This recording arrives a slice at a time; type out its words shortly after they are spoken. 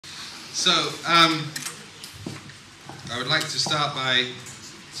So, I would like to start by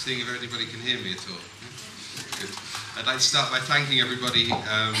seeing if anybody can hear me at all. Good. I'd like to start by thanking everybody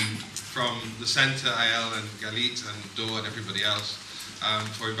from the Centre, Ayel and Galit and Dor and everybody else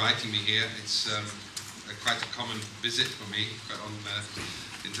for inviting me here. It's quite a common visit for me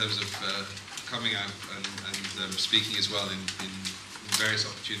in terms of coming out and speaking as well in various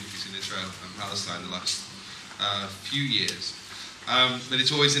opportunities in Israel and Palestine the last few years. But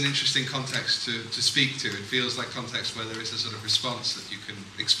it's always an interesting context to speak to. It feels like context where there is a sort of response that you can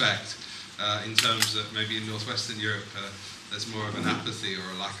expect in terms that maybe in northwestern Europe there's more of an apathy or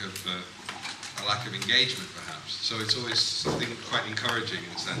a lack of engagement perhaps. So it's always something quite encouraging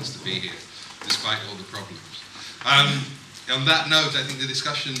in a sense to be here, despite all the problems. On that note, I think the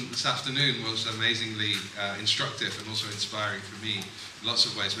discussion this afternoon was amazingly instructive and also inspiring for me in lots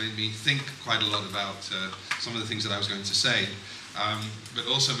of ways. Made me think quite a lot about some of the things that I was going to say, but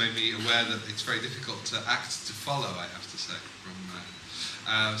also made me aware that it's very difficult to act to follow, I have to say.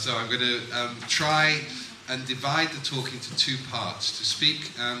 So I'm going to try and divide the talk into two parts. To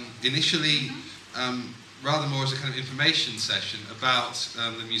speak initially rather more as a kind of information session about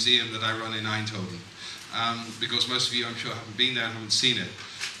the museum that I run in Eindhoven. Because most of you, I'm sure, haven't been there and haven't seen it.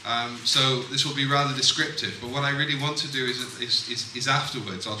 So this will be rather descriptive, but what I really want to do is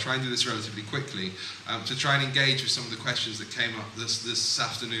afterwards, I'll try and do this relatively quickly, to try and engage with some of the questions that came up this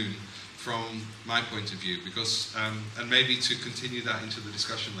afternoon from my point of view, because, and maybe to continue that into the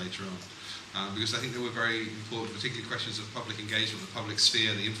discussion later on. Because I think they were very important, particularly questions of public engagement, the public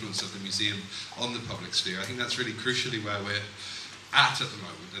sphere, the influence of the museum on the public sphere. I think that's really crucially where we're at the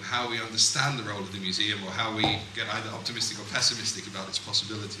moment, and how we understand the role of the museum, or how we get either optimistic or pessimistic about its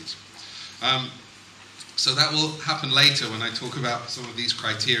possibilities. So that will happen later when I talk about some of these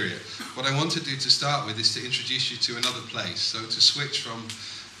criteria. What I want to do to start with is to introduce you to another place, so to switch from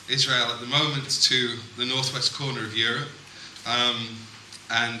Israel at the moment to the northwest corner of Europe,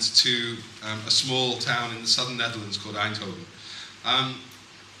 and to a small town in the southern Netherlands called Eindhoven.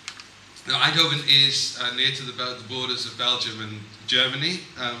 Now, Eindhoven is near to the borders of Belgium and Germany,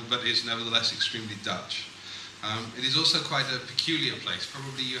 but is nevertheless extremely Dutch. It is also quite a peculiar place.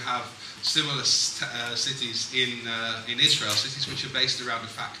 Probably you have similar cities in Israel, cities which are based around a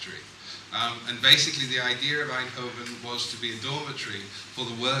factory. And basically the idea of Eindhoven was to be a dormitory for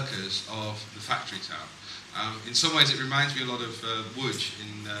the workers of the factory town. In some ways it reminds me a lot of Łódź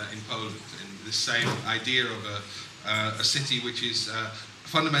in Poland, in the same idea of a city which is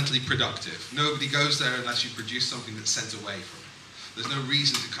fundamentally productive. Nobody goes there unless you produce something that's sent away from it. There's no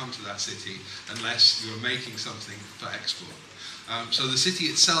reason to come to that city unless you're making something for export. So the city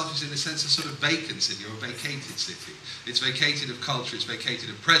itself is in a sense a sort of vacant city, or a vacated city. It's vacated of culture, it's vacated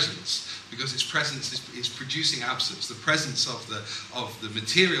of presence, because its presence is producing absence. The presence of the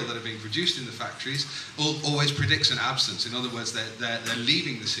material that are being produced in the factories always predicts an absence. In other words, they're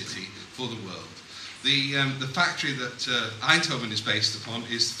leaving the city for the world. The factory that Eindhoven is based upon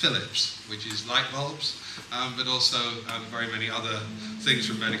is Philips, which is light bulbs, but also very many other things,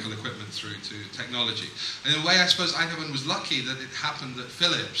 from medical equipment through to technology. And in a way, I suppose Eindhoven was lucky that it happened that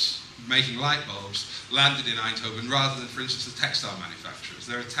Philips, making light bulbs, landed in Eindhoven rather than, for instance, the textile manufacturers.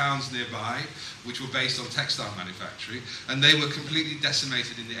 There are towns nearby which were based on textile manufacturing, and they were completely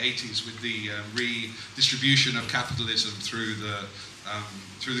decimated in the 80s with the redistribution of capitalism through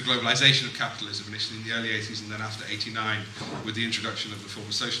the globalization of capitalism, initially in the early 80s and then after 89 with the introduction of the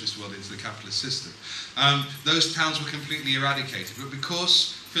former socialist world into the capitalist system. Those towns were completely eradicated, but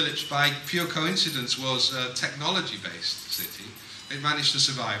because Philips, by pure coincidence, was a technology-based city, it managed to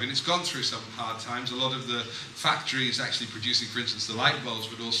survive, and it's gone through some hard times. A lot of the factories actually producing, for instance, the light bulbs,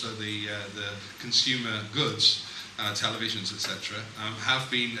 but also the consumer goods, televisions, etc., have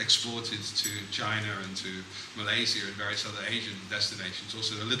been exported to China and to Malaysia and various other Asian destinations,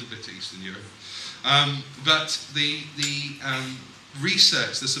 also a little bit to Eastern Europe. But the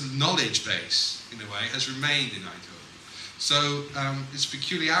research, the sort of knowledge base, in a way, has remained in Eindhoven. So its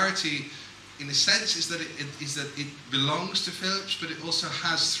peculiarity, in a sense, is that it belongs to Philips, but it also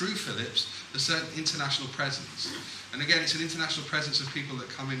has, through Philips, a certain international presence. And again, it's an international presence of people that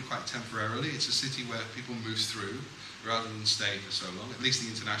come in quite temporarily. It's a city where people move through rather than stay for so long, at least the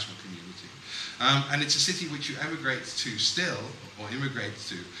international community. And it's a city which you emigrate to still, or immigrate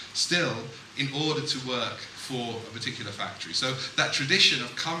to still, in order to work for a particular factory. So that tradition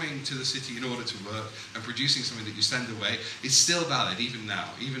of coming to the city in order to work and producing something that you send away is still valid even now,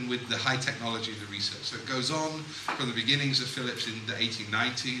 even with the high technology of the research. So it goes on from the beginnings of Philips in the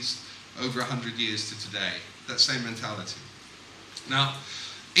 1890s, over 100 years to today, that same mentality. Now,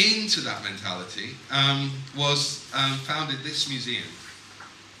 into that mentality was founded this museum.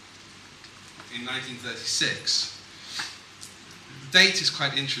 in 1936. The date is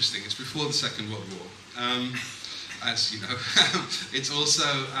quite interesting. It's before the Second World War. As you know, it's also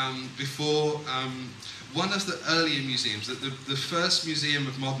before one of the earlier museums, the first museum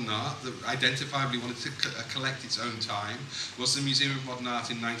of modern art that identifiably wanted to collect its own time was the Museum of Modern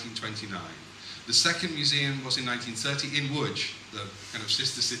Art in 1929. The second museum was in 1930 in Łódź, the kind of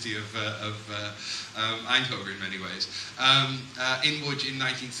sister city of Eindhoven in many ways, in Łódź in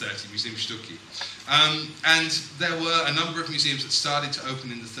 1930, Museum Sztuki. And there were a number of museums that started to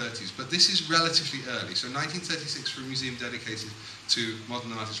open in the 30s, but this is relatively early. So 1936 for a museum dedicated to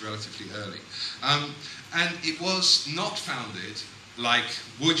modern art is relatively early. And it was not founded, like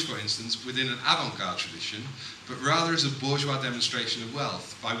Łódź for instance, within an avant-garde tradition, but rather as a bourgeois demonstration of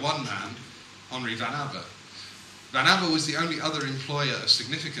wealth by one man, Henri Van Abbe. Van Abbe was the only other employer of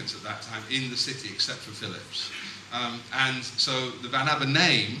significance at that time in the city except for Philips. And so the Van Abbe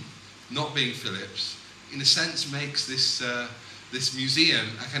name, not being Philips, in a sense makes this, this museum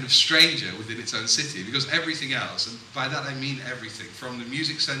a kind of stranger within its own city, because everything else, and by that I mean everything, from the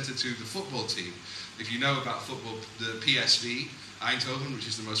music centre to the football team. If you know about football, the PSV, Eindhoven, which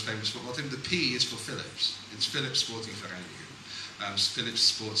is the most famous football team, the P is for Philips. It's Philips Sporting Vereniging, Philips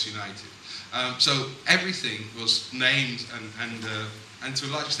Sports United. So everything was named and to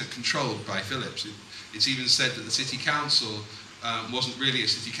a large extent controlled by Philips. It's even said that the city council wasn't really a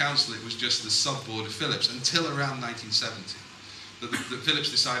city council, it was just the sub-board of Philips until around 1970. That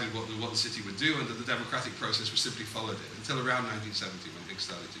Philips decided what the city would do and that the democratic process was simply followed it until around 1970 when things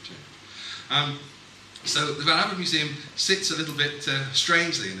started to change. So the Van Abbe Museum sits a little bit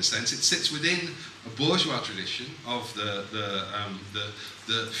strangely in a sense. It sits within a bourgeois tradition of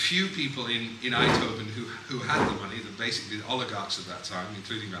the few people in Eindhoven who had the money, basically the oligarchs of that time,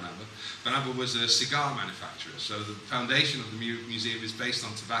 including Van Abbe. Van Abbe was a cigar manufacturer, so the foundation of the museum is based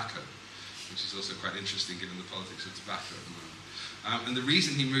on tobacco, which is also quite interesting given the politics of tobacco at the moment. And the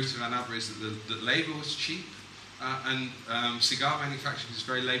reason he moved to Van Abbe is that labour was cheap, and cigar manufacturing is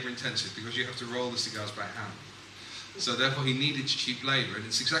very labour intensive because you have to roll the cigars by hand. So therefore he needed cheap labour, and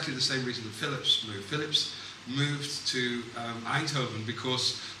it's exactly the same reason that Philips moved. Philips moved to Eindhoven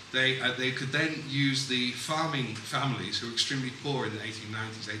because they could then use the farming families who were extremely poor in the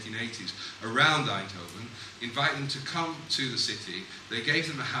 1890s, 1880s around Eindhoven, invite them to come to the city. They gave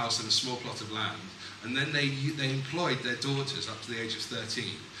them a house and a small plot of land, and then they employed their daughters up to the age of 13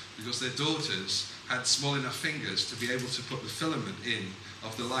 because their daughters had small enough fingers to be able to put the filament in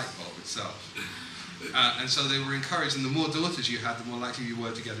of the light bulb itself. And so they were encouraged, and the more daughters you had, the more likely you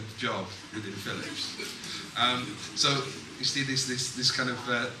were to get a job within Philips. So you see this kind of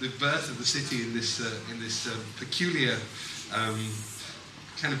the birth of the city in this peculiar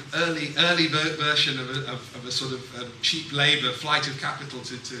kind of early version of a sort of cheap labour, flight of capital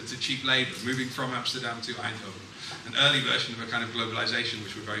to cheap labour, moving from Amsterdam to Eindhoven. An early version of a kind of globalisation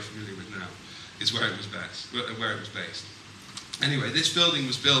which we're very familiar with now is where it was based. Anyway, this building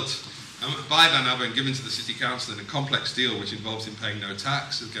was built by Van Abbe and given to the city council in a complex deal which involves him paying no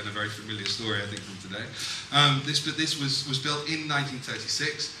tax. Again, a very familiar story, I think, from today. This was built in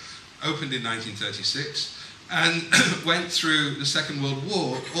 1936, opened in 1936, and went through the Second World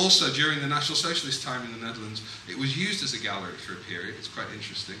War. Also, during the National Socialist time in the Netherlands, it was used as a gallery for a period. It's quite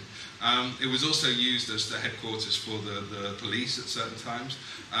interesting. It was also used as the headquarters for the police at certain times,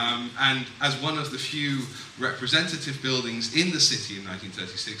 and as one of the few representative buildings in the city in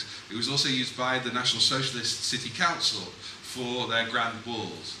 1936, it was also used by the National Socialist City Council for their grand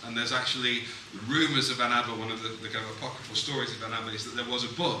balls. And there's actually rumours of Van Abbe. One of the kind of apocryphal stories of Van Abbe is that there was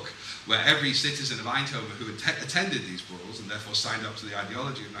a book where every citizen of Eindhoven who attended these balls and therefore signed up to the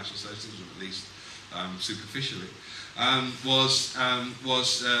ideology of National Socialism, at least superficially, was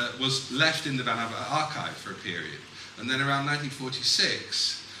left in the Van Abbe archive for a period. And then around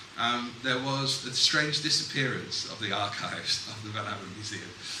 1946, there was a strange disappearance of the archives of the Van Abbe Museum.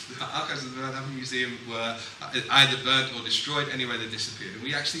 The archives of the Van Abbe Museum were either burnt or destroyed. Anyway, they disappeared. And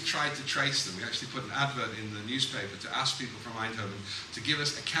we actually tried to trace them. We actually put an advert in the newspaper to ask people from Eindhoven to give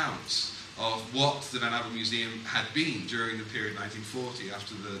us accounts of what the Van Abbe Museum had been during the period 1940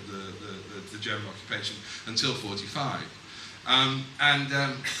 after the German occupation until 45.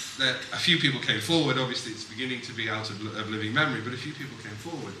 A few people came forward. Obviously it's beginning to be out of living memory, but a few people came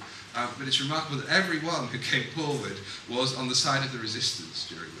forward. But it's remarkable that everyone who came forward was on the side of the resistance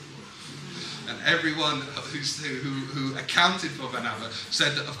during the war. And everyone who accounted for Van Abbe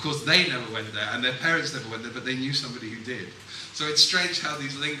said that of course they never went there and their parents never went there, but they knew somebody who did. So it's strange how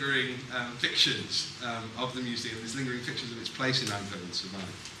these lingering fictions of the museum, these lingering fictions of its place in Eindhoven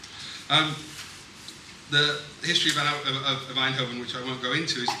survive. The history of Eindhoven, which I won't go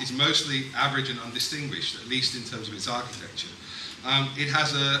into, is mostly average and undistinguished, at least in terms of its architecture. It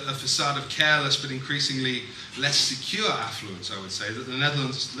has a facade of careless but increasingly less secure affluence, I would say, that the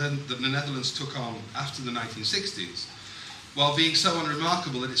Netherlands took on after the 1960s, while being so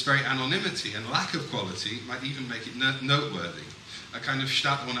unremarkable that its very anonymity and lack of quality might even make it noteworthy, a kind of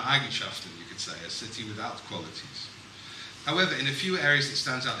Stadt ohne Eigenschaften, you could say, a city without qualities. However, in a few areas it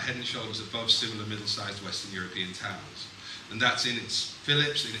stands out head and shoulders above similar middle-sized Western European towns, and that's in its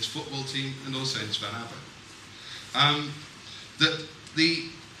Philips, in its football team, and also in its Van Abbe. The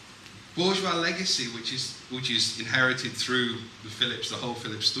bourgeois legacy, which is inherited through the Philips, the whole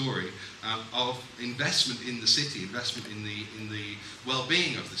Philips story, of investment in the city, investment in the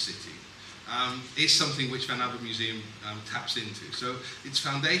well-being of the city, is something which Van Abbemuseum taps into. So its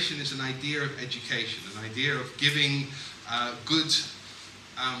foundation is an idea of education, an idea of giving good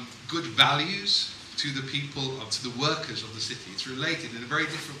values to the people, to the workers of the city. It's related in a very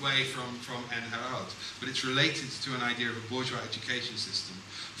different way from Eindhoven, but it's related to an idea of a bourgeois education system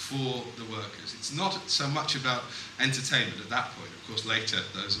for the workers. It's not so much about entertainment at that point. Of course, later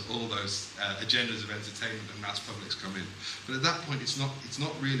all those agendas of entertainment and mass publics come in. But at that point, it's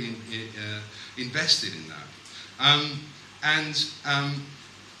not really invested in that.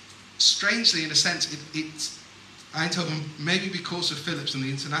 Strangely, in a sense, Eindhoven, maybe because of Philips and the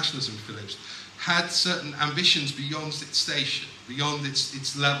internationalism of Philips, had certain ambitions beyond its station, beyond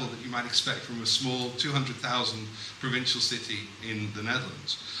its level that you might expect from a small 200,000 provincial city in the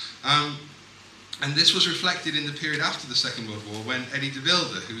Netherlands. And this was reflected in the period after the Second World War, when Eddie de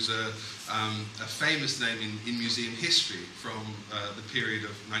Wilde, who's a famous name in museum history from the period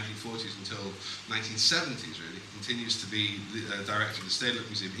of 1940s until 1970s, really, continues to be the director of the Stedelijk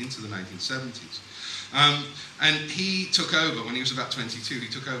Museum into the 1970s. And he took over, when he was about 22, he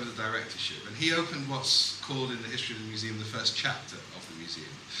took over the directorship. And he opened what's called in the history of the museum the first chapter of the museum.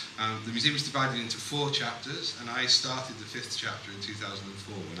 The museum was divided into 4 chapters, and I started the 5th chapter in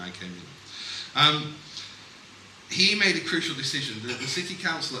 2004 when I came in. He made a crucial decision. The city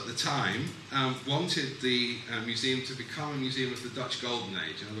council at the time wanted the museum to become a museum of the Dutch Golden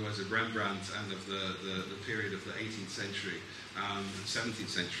Age, in other words, of Rembrandt and of the period of the 18th century and 17th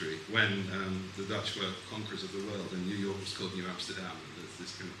century, when the Dutch were conquerors of the world, and New York was called New Amsterdam, and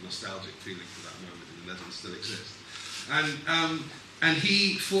this kind of nostalgic feeling for that moment in the Netherlands still exists. And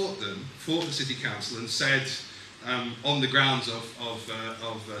he fought the city council, and said, on the grounds of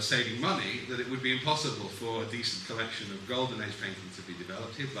saving money, that it would be impossible for a decent collection of Golden Age painting to be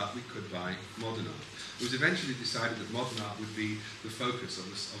developed here, but we could buy modern art. It was eventually decided that modern art would be the focus of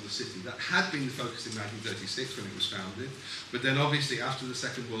the city. That had been the focus in 1936 when it was founded, but then obviously after the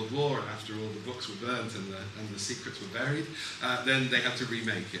Second World War, and after all the books were burnt and the secrets were buried, then they had to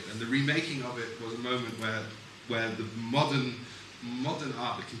remake it. And the remaking of it was a moment where the modern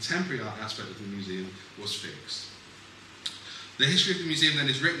art, the contemporary art aspect of the museum was fixed. The history of the museum then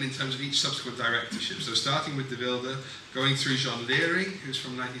is written in terms of each subsequent directorship. So starting with de Wilde, going through John Leering, who's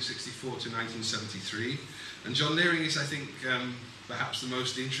from 1964 to 1973. And John Leering is, I think, perhaps the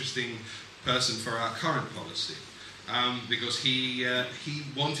most interesting person for our current policy, because he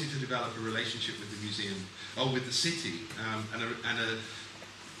wanted to develop a relationship with the museum, or with the city,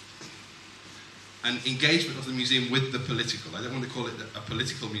 an engagement of the museum with the political. I don't want to call it a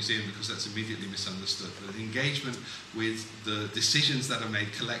political museum because that's immediately misunderstood, but an engagement with the decisions that are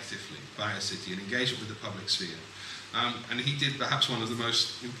made collectively by a city, an engagement with the public sphere. And he did perhaps one of the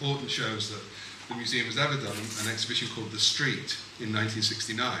most important shows that the museum has ever done, an exhibition called The Street in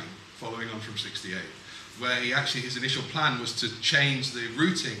 1969, following on from 68, where his initial plan was to change the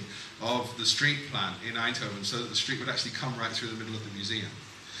routing of the street plan in Eindhoven so that the street would actually come right through the middle of the museum.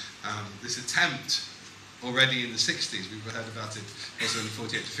 This attempt, already in the 60s, we've heard about it also in the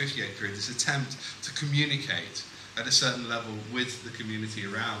 48 to 58 period, this attempt to communicate at a certain level with the community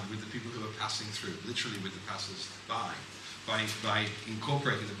around, with the people who are passing through, literally with the passers-by, by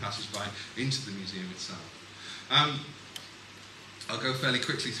incorporating the passers-by into the museum itself. I'll go fairly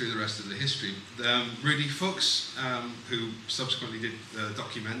quickly through the rest of the history. Rudy Fuchs, who subsequently did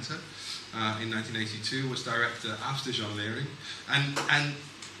Documenta in 1982, was director after John Leering, and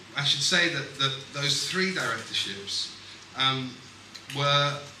I should say that those 3 directorships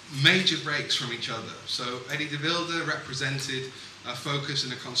were major breaks from each other. So Eddie de Wilde represented a focus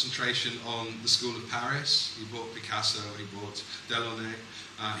and a concentration on the School of Paris. He bought Picasso, he bought Delaunay,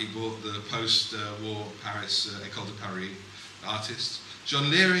 he bought the post-war Paris École de Paris artists.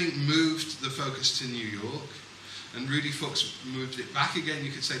 John Leering moved the focus to New York, And Rudi Fuchs moved it back again,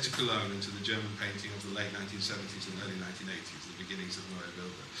 you could say, to Cologne and to the German painting of the late 1970s and early 1980s, the beginnings of Neue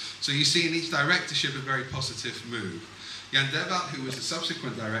Bilder. So you see in each directorship a very positive move. Jan Debart, who was the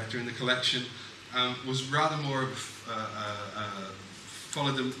subsequent director in the collection, was rather more of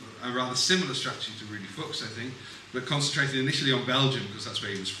followed a rather similar strategy to Rudi Fuchs, I think, but concentrated initially on Belgium because that's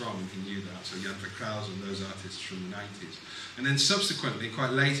where he was from and he knew that. So Jan Verkraus and those artists from the 90s. And then subsequently,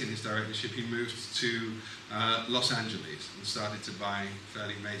 quite late in his directorship, he moved to Los Angeles and started to buy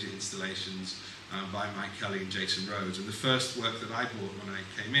fairly major installations by Mike Kelly and Jason Rhodes. And the first work that I bought when I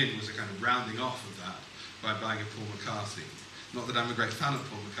came in was a kind of rounding off of that by buying a Paul McCarthy. Not that I'm a great fan of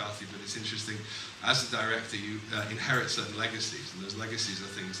Paul McCarthy, but it's interesting, as a director, you inherit certain legacies, and those legacies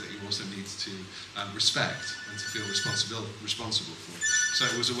are things that you also need to respect and to feel responsible for. So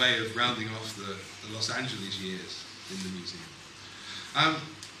it was a way of rounding off the Los Angeles years in the museum.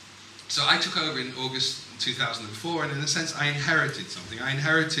 So I took over in August 2004, and in a sense I inherited something. I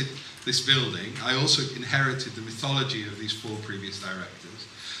inherited this building. I also inherited the mythology of these 4 previous directors.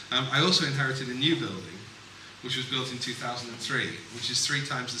 I also inherited a new building, which was built in 2003, which is 3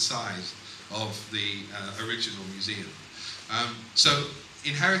 times the size of the original museum. So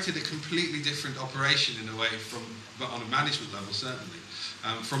inherited a completely different operation in a way, but on a management level certainly,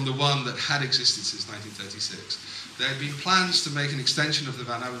 from the one that had existed since 1936. There had been plans to make an extension of the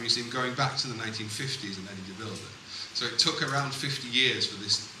Van Abbemuseum going back to the 1950s and Eddie de Wilde. So it took around 50 years for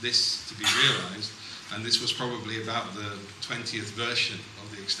this to be realized, and this was probably about the 20th version of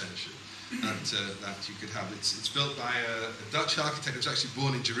the extension that you could have. It's built by a Dutch architect who was actually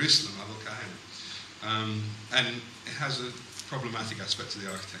born in Jerusalem, Abel Kahen. And it has a problematic aspect to the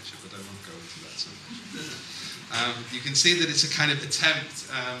architecture, but I won't go into that so much. You can see that it's a kind of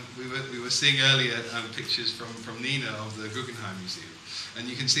attempt. We were seeing earlier pictures from Nina of the Guggenheim Museum, and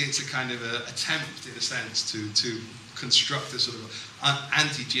you can see it's a kind of an attempt, in a sense, to construct a sort of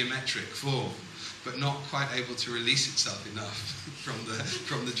anti-geometric form, but not quite able to release itself enough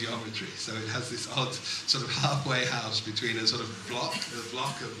from the geometry. So it has this odd sort of halfway house between a sort of block, the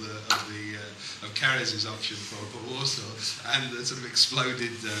block of Keres's option for Warsaw, and the sort of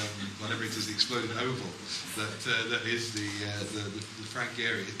exploded, whatever it is, the exploded oval that is the Frank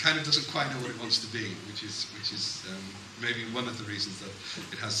Gehry. It kind of doesn't quite know what it wants to be, which is maybe one of the reasons that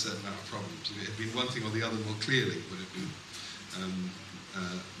it has a certain amount of problems. If it had been one thing or the other more clearly, it would have been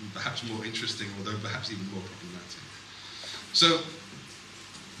perhaps more interesting, although perhaps even more problematic. So,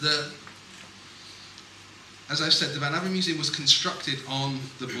 as I've said, the Van Abbemuseum was constructed on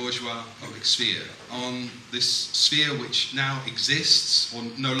the bourgeois public sphere, on this sphere which now exists, or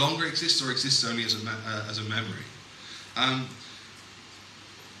no longer exists, or exists only as a memory.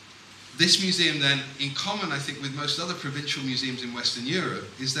 This museum then, in common, I think, with most other provincial museums in Western Europe,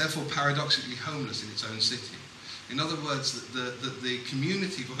 is therefore paradoxically homeless in its own city. In other words, the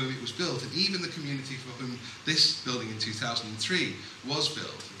community for whom it was built, and even the community for whom this building in 2003 was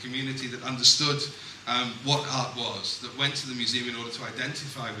built, a community that understood what art was, that went to the museum in order to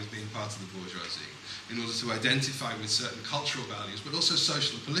identify with being part of the bourgeoisie, in order to identify with certain cultural values, but also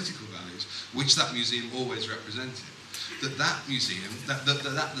social and political values, which that museum always represented. That museum,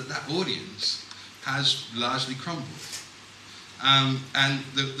 that audience has largely crumbled. And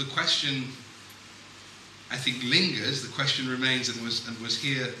the question, I think, lingers. The question remains, and was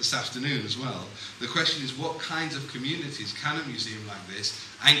here this afternoon as well. The question is, what kinds of communities can a museum like this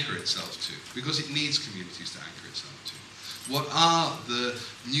anchor itself to? Because it needs communities to anchor itself to. What are the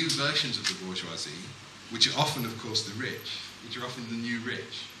new versions of the bourgeoisie, which are often, of course, the rich, which are often the new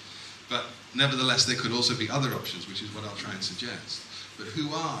rich? But nevertheless, there could also be other options, which is what I'll try and suggest. But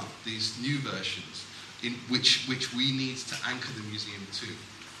who are these new versions in which we need to anchor the museum to?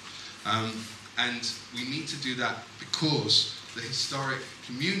 And we need to do that because the historic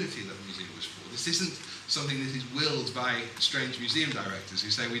community that the museum was for. This isn't something that is willed by strange museum directors who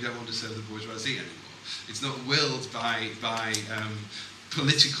say we don't want to serve the bourgeoisie anymore. It's not willed by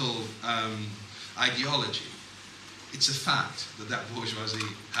political ideology. It's a fact that bourgeoisie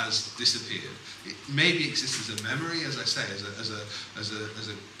has disappeared. It maybe exists as a memory, as I say, as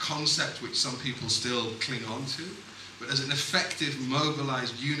a concept which some people still cling on to. But as an effective,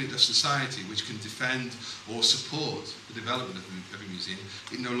 mobilized unit of society which can defend or support the development of a museum,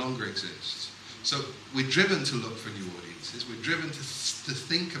 it no longer exists. So we're driven to look for new audiences. We're driven to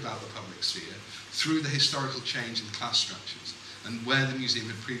think about the public sphere through the historical change in class structures. And where the museum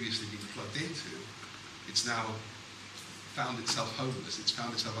had previously been plugged into, it's now found itself homeless. It's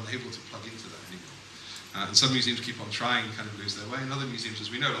found itself unable to plug into that anymore. And some museums keep on trying and kind of lose their way, and other museums,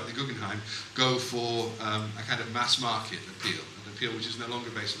 as we know, like the Guggenheim, go for a kind of mass market appeal, an appeal which is no longer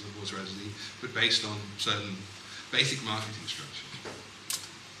based on the bourgeoisie, but based on certain basic marketing structure.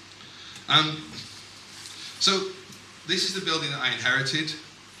 So this is the building that I inherited,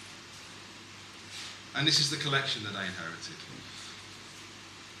 and this is the collection that I inherited.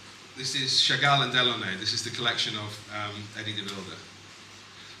 This is Chagall and Delaunay. This is the collection of Eddie de Wilde.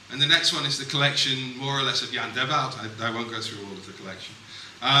 And the next one is the collection, more or less, of Jan Debout. I won't go through all of the collection.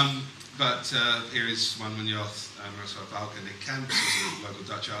 But here is Juan Munoz, Miroslav Balk, and Nick Kemp, who's a local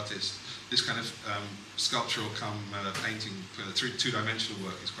Dutch artist. This kind of sculptural painting, two-dimensional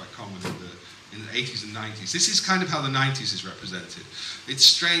work is quite common in the 80s and 90s. This is kind of how the 90s is represented. It's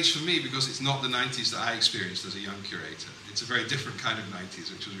strange for me because it's not the 90s that I experienced as a young curator. It's a very different kind of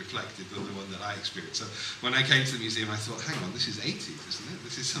 90s, which was reflected in the one that I experienced. So when I came to the museum, I thought, hang on, this is 80s, isn't it?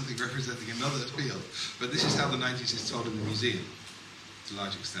 This is something representing another field. But this is how the 90s is told in the museum, to a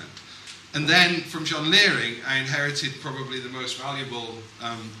large extent. And then from John Leering, I inherited probably the most valuable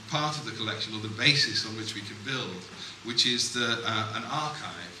part of the collection, or the basis on which we can build, which is an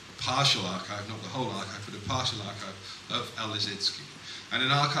archive, a partial archive, not the whole archive, but a partial archive of El Lissitzky. And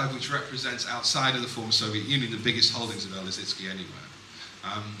an archive which represents, outside of the former Soviet Union, the biggest holdings of El Lissitzky anywhere.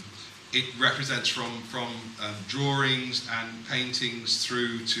 It represents from drawings and paintings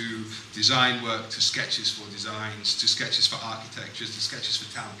through to design work, to sketches for designs, to sketches for architecture, to sketches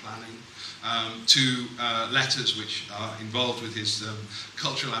for town planning, to letters which are involved with his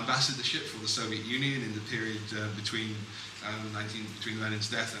cultural ambassadorship for the Soviet Union in the period between Lenin's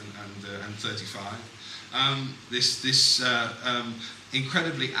death and 35. This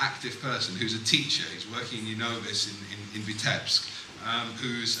incredibly active person who's a teacher, he's working in Unovis in Vitebsk,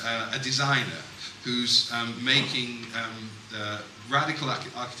 who's a designer, who's making radical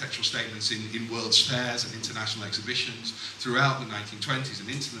architectural statements in world's fairs and international exhibitions throughout the 1920s and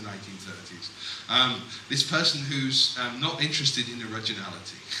into the 1930s. This person who's not interested in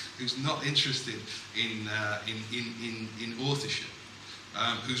originality, who's not interested in authorship,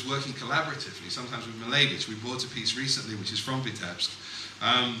 who's working collaboratively, sometimes with Malevich. We bought a piece recently which is from Vitebsk,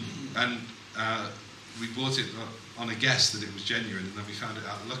 and we bought it on a guess that it was genuine, and then we found it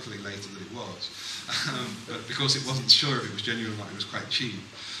out luckily later that it was. But because it wasn't sure if it was genuine or not, it was quite cheap.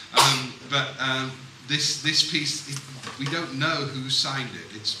 This piece, we don't know who signed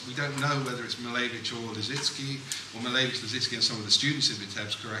it. We don't know whether it's Malevich or Lissitzky, or Malevich, Lissitzky, and some of the students in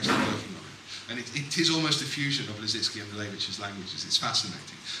Vitebsk are actually working on it. And it is almost a fusion of Lissitzky and Malevich's languages. It's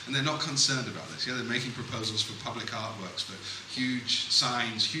fascinating. And they're not concerned about this. Yeah, they're making proposals for public artworks, for huge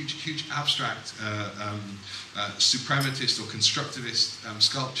signs, huge abstract suprematist or constructivist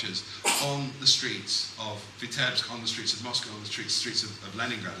sculptures on the streets of Vitebsk, on the streets of Moscow, on the streets of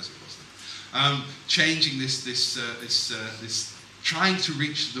Leningrad, as it was then. Changing this, trying to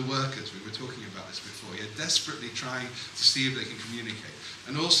reach the workers. We were talking about this before. Yeah, desperately trying to see if they can communicate.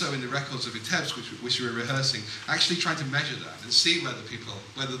 And also in the records of Vitebsk, which we were rehearsing, actually trying to measure that and see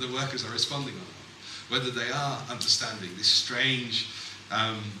whether the workers are responding or not, whether they are understanding this strange,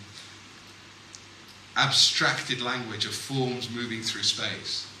 abstracted language of forms moving through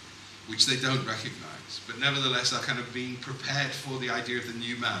space, which they don't recognize, but nevertheless are kind of being prepared for the idea of the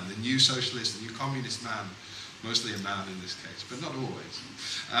new man, the new socialist, the new communist man, mostly a man in this case, but not always,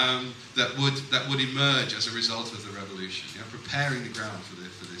 that would emerge as a result of the revolution, you know, preparing the ground for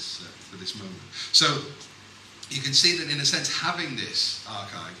this moment. So you can see that, in a sense, having this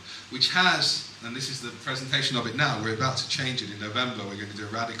archive, which has, and this is the presentation of it now, we're about to change it in November, we're going to do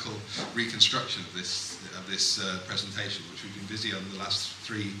a radical reconstruction of this presentation, which we've been busy on the last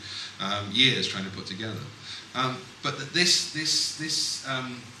 3 years trying to put together. But that this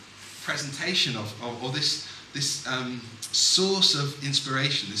presentation or this source of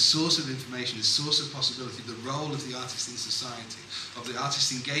inspiration, this source of information, this source of possibility, the role of the artist in society, of the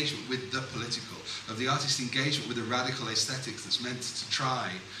artist's engagement with the political, of the artist's engagement with the radical aesthetics that's meant to try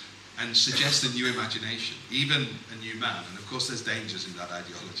and suggest a new imagination, even a new man. And of course there's dangers in that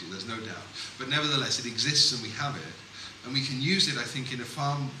ideology, there's no doubt. But nevertheless, it exists and we have it. And we can use it, I think, in a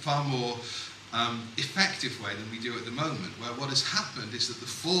far more effective way than we do at the moment, where what has happened is that the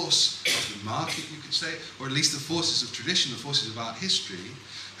force of the market, you could say, or at least the forces of tradition, the forces of art history,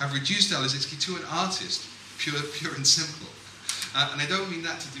 have reduced El Lissitzky to an artist, pure and simple. And I don't mean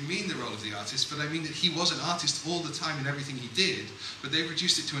that to demean the role of the artist, but I mean that he was an artist all the time in everything he did, but they've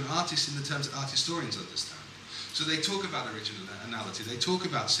reduced it to an artist in the terms that art historians understand. So they talk about originality, they talk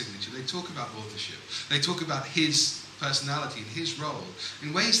about signature, they talk about authorship, they talk about his personality and his role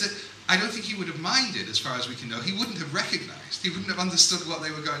in ways that I don't think he would have minded, as far as we can know. He wouldn't have recognized. He wouldn't have understood what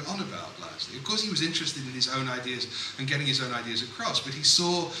they were going on about, largely. Of course, he was interested in his own ideas and getting his own ideas across, but he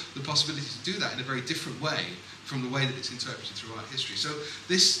saw the possibility to do that in a very different way from the way that it's interpreted through art history. So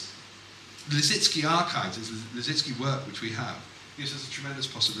this Lissitzky archives, this Lissitzky work which we have, gives us a tremendous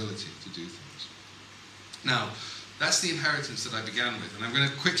possibility to do things. Now, that's the inheritance that I began with, and I'm going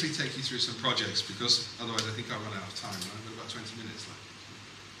to quickly take you through some projects, because otherwise I think I'll run out of time. I've got about 20 minutes left.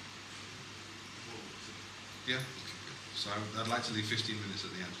 Yeah? Okay, good. So I'd like to leave 15 minutes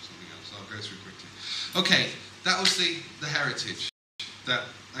at the end for something else, so I'll go through quickly. Okay, that was the heritage that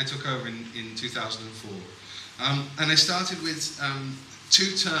I took over in 2004. And I started with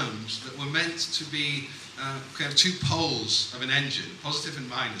two terms that were meant to be kind of two poles of an engine, positive and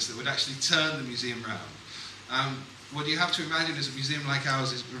minus, that would actually turn the museum round. What you have to imagine is a museum like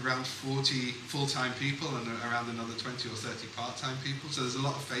ours is around 40 full-time people and around another 20 or 30 part-time people, so there's a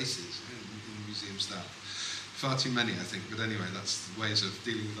lot of faces in the museum staff. Far too many, I think, but anyway, that's ways of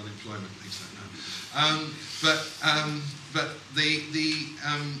dealing with unemployment, things like that.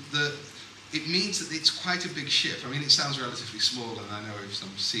 It means that it's quite a big ship. I mean, it sounds relatively small, and I know if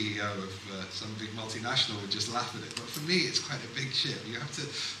some CEO of some big multinational would just laugh at it, but for me, it's quite a big ship. You have to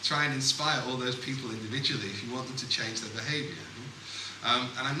try and inspire all those people individually if you want them to change their behavior.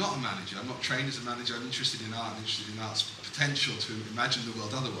 And I'm not a manager. I'm not trained as a manager. I'm interested in art and interested in art's potential to imagine the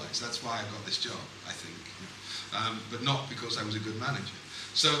world otherwise. That's why I got this job, I think. But not because I was a good manager.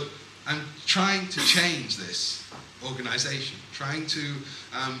 So I'm trying to change this organization, trying to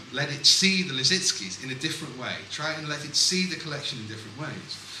let it see the Lissitzkys in a different way, try and let it see the collection in different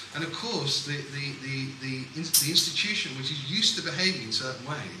ways. And of course, the institution, which is used to behaving in certain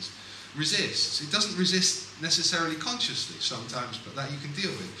ways, resists. It doesn't resist necessarily consciously sometimes, but that you can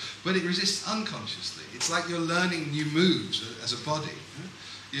deal with. But it resists unconsciously. It's like you're learning new moves as a body.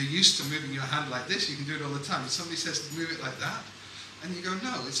 You're used to moving your hand like this, you can do it all the time. If somebody says, move it like that, and you go,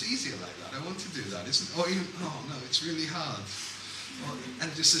 no, it's easier like that. I want to do that. Or even, oh no, it's really hard.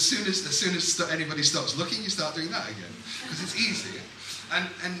 And just as soon as anybody stops looking, you start doing that again, because it's easier.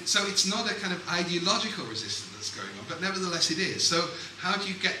 And so it's not a kind of ideological resistance that's going on, but nevertheless it is. So how do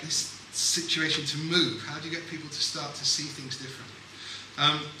you get this situation to move? How do you get people to start to see things differently?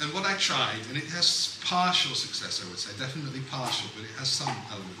 And what I tried, and it has partial success, I would say, definitely partial, but it has some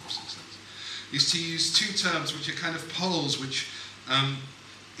element of success, is to use two terms which are kind of poles which,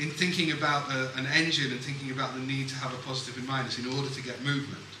 in thinking about an engine and thinking about the need to have a positive and minus in order to get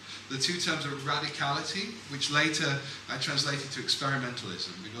movement. The two terms are radicality, which later I translated to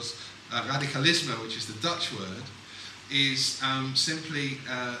experimentalism, because radicalisme, which is the Dutch word, is simply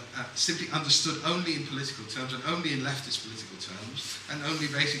understood only in political terms and only in leftist political terms and only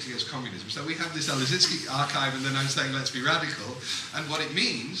basically as communism. So we have this Lissitzky archive, and then I'm saying let's be radical, and what it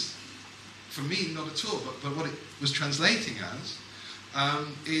means, for me, not at all, but what it was translating as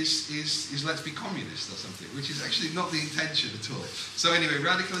is let's be communist or something, which is actually not the intention at all. So anyway,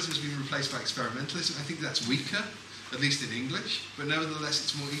 radicalism has been replaced by experimentalism. I think that's weaker, at least in English, but nevertheless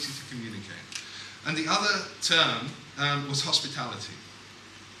it's more easy to communicate. And the other term was hospitality.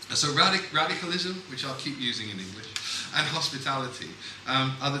 So radicalism, which I'll keep using in English, and hospitality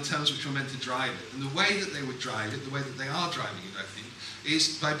are the terms which were meant to drive it. And the way that they would drive it, the way that they are driving it, I think,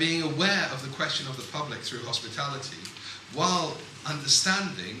 is by being aware of the question of the public through hospitality, while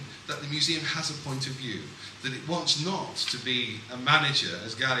understanding that the museum has a point of view, that it wants not to be a manager,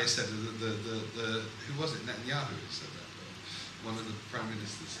 as Gary said, who was it, Netanyahu who said that, one of the prime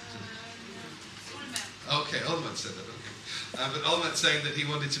ministers. Okay, Holon said that, okay. But Holon saying that he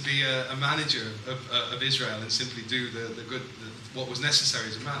wanted to be a manager of Israel and simply do what was necessary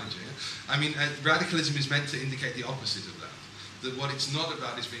as a manager. I mean, radicalism is meant to indicate the opposite of that. That what it's not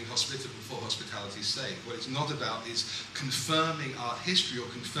about is being hospitable for hospitality's sake. What it's not about is confirming art history or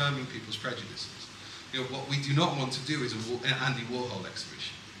confirming people's prejudices. You know, what we do not want to do is an Andy Warhol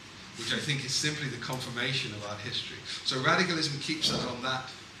exhibition, which I think is simply the confirmation of art history. So radicalism keeps us on that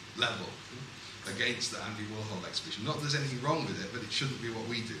level against the Andy Warhol exhibition. Not that there's anything wrong with it, but it shouldn't be what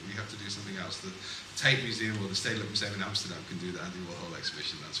we do. We have to do something else. The Tate Museum or the Stedelijk Museum in Amsterdam can do the Andy Warhol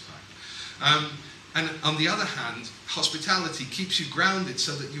exhibition, that's fine. And on the other hand, hospitality keeps you grounded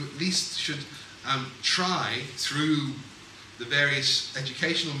so that you at least should try through the various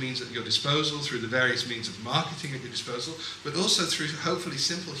educational means at your disposal, through the various means of marketing at your disposal, but also through hopefully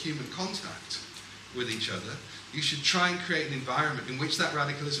simple human contact with each other. You should try and create an environment in which that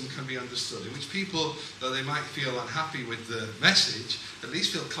radicalism can be understood, in which people, though they might feel unhappy with the message, at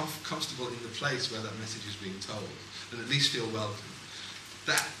least feel comfortable in the place where that message is being told, and at least feel welcome.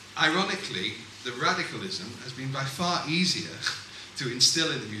 That, ironically, the radicalism has been by far easier to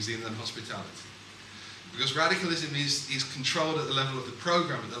instill in the museum than hospitality. Because radicalism is controlled at the level of the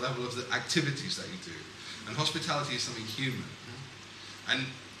program, at the level of the activities that you do. And hospitality is something human. And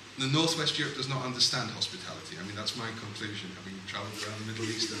The Northwest Europe does not understand hospitality. I mean, that's my conclusion, having travelled around the Middle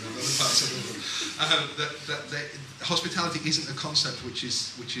East and other parts of the world. Hospitality isn't a concept which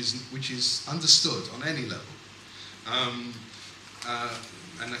is understood on any level. And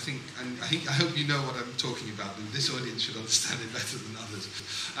I hope you know what I'm talking about, and this audience should understand it better than others.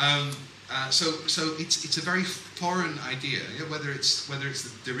 So it's a very foreign idea, whether it's the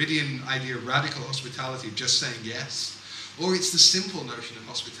Derridian idea of radical hospitality, of just saying yes, or it's the simple notion of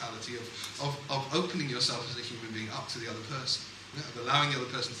hospitality of opening yourself as a human being up to the other person, of allowing the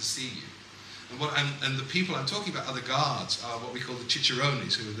other person to see you. And the people I'm talking about are the guards, are what we call the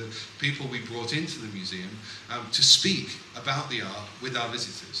cicerones, who are the people we brought into the museum to speak about the art with our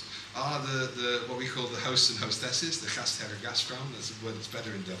visitors. Are the what we call the hosts and hostesses, the gastheer gastvrouw, that's a word that's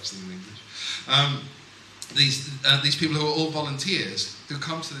better in Dutch than in English. These people who are all volunteers who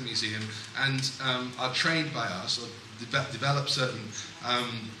come to the museum and are trained by us, or develop certain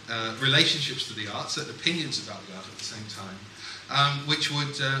relationships to the art, certain opinions about the art at the same time. Which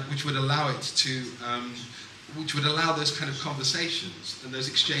would allow it to, which would allow those kind of conversations and those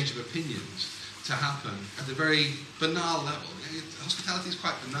exchange of opinions to happen at a very banal level. Hospitality is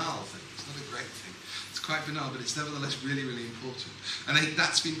quite a banal thing. It's not a great thing. It's quite banal, but it's nevertheless really, really important. And I think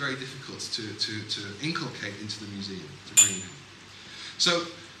that's been very difficult to inculcate into the museum, to bring in. So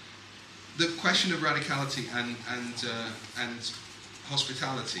the question of radicality and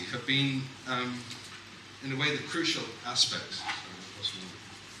hospitality have been, in a way, the crucial aspects.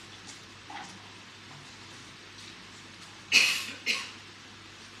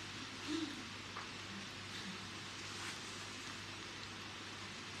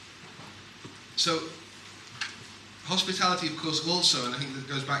 So, hospitality, of course, also, and I think that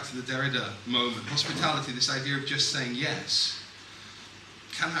goes back to the Derrida moment, hospitality, this idea of just saying yes,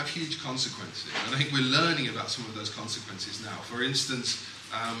 can have huge consequences. And I think we're learning about some of those consequences now. For instance,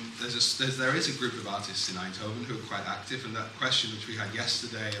 there is a group of artists in Eindhoven who are quite active, and that question which we had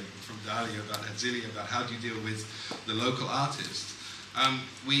yesterday from Dalia about Herzilia, about how do you deal with the local artists,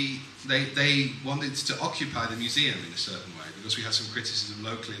 they wanted to occupy the museum in a certain way, because we had some criticism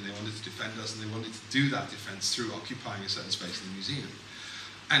locally and they wanted to defend us, and they wanted to do that defence through occupying a certain space in the museum.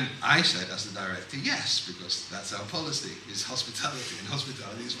 And I said, as the director, yes, because that's our policy, is hospitality, and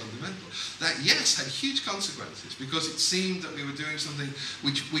hospitality is fundamental. That yes had huge consequences, because it seemed that we were doing something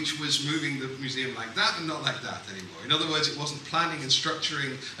which was moving the museum like that and not like that anymore. In other words, it wasn't planning and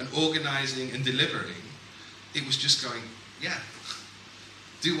structuring and organising and delivering. It was just going, yeah,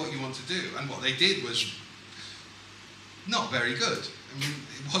 do what you want to do. And what they did was not very good. I mean,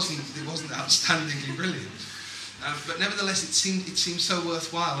 it wasn't outstandingly brilliant. But nevertheless, it seemed so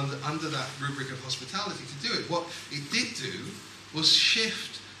worthwhile under that rubric of hospitality to do it. What it did do was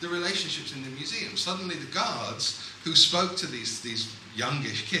shift the relationships in the museum. Suddenly the guards who spoke to these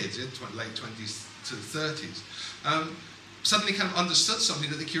youngish kids, late 20s to 30s, suddenly kind of understood something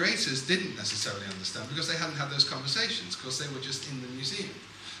that the curators didn't necessarily understand, because they hadn't had those conversations, because they were just in the museum.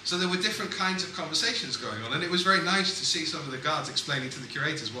 So there were different kinds of conversations going on, and it was very nice to see some of the guards explaining to the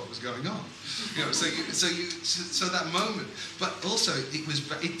curators what was going on. So that moment, but also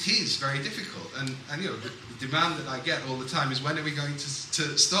it is very difficult, and the demand that I get all the time is, when are we going to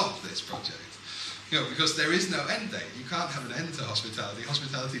stop this project? Because there is no end date. You can't have an end to hospitality.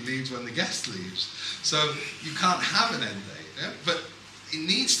 Hospitality leaves when the guest leaves. So you can't have an end date. Yeah? But it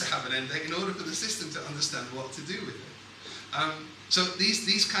needs to have an end date in order for the system to understand what to do with it. So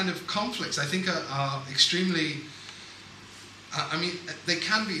these kind of conflicts, I think, are extremely, they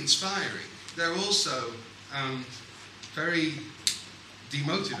can be inspiring. They're also very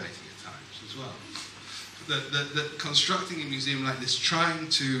demotivating at times as well. That constructing a museum like this, trying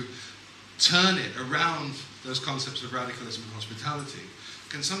to turn it around those concepts of radicalism and hospitality,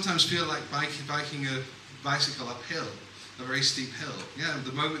 can sometimes feel like biking a bicycle uphill, a very steep hill. Yeah,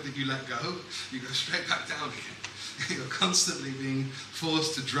 the moment that you let go, you go straight back down again. You're constantly being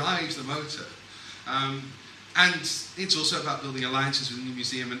forced to drive the motor. And it's also about building alliances within the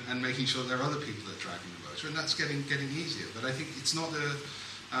museum and making sure there are other people that are driving the motor, and that's getting easier. But I think it's not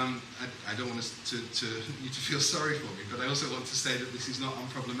I don't want you to feel sorry for me, but I also want to say that this is not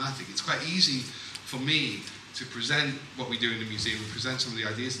unproblematic. It's quite easy for me to present what we do in the museum, and present some of the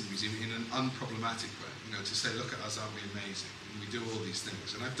ideas in the museum in an unproblematic way. To say, look at us, aren't we amazing? And we do all these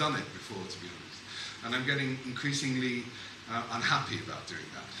things. And I've done it before, to be honest. And I'm getting increasingly unhappy about doing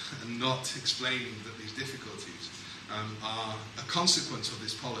that, and not explaining that these difficulties are a consequence of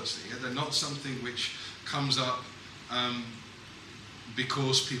this policy. They're not something which comes up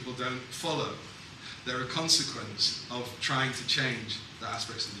because people don't follow. They're a consequence of trying to change the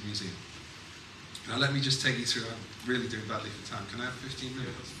aspects of the museum. Now let me just take you through, I'm really doing badly for time. Can I have 15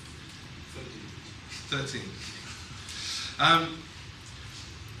 minutes? 13.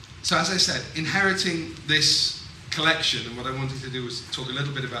 So as I said, inheriting this collection, and what I wanted to do was talk a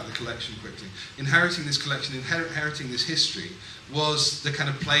little bit about the collection quickly. Inheriting this collection, inheriting this history, was the kind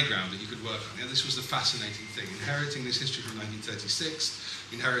of playground that you could work on. Yeah, this was the fascinating thing. Inheriting this history from 1936,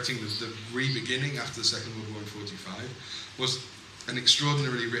 inheriting the re-beginning after the Second World War in 1945, was an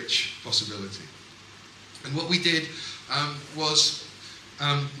extraordinarily rich possibility. And what we did was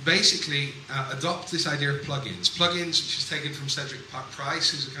basically adopt this idea of plugins. Plugins, which is taken from Cedric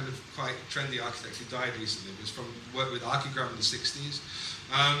Price, who's a kind of quite trendy architect who died recently. It was from work with Archigram in the 60s.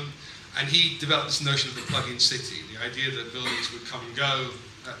 And he developed this notion of a plug-in city, the idea that buildings would come and go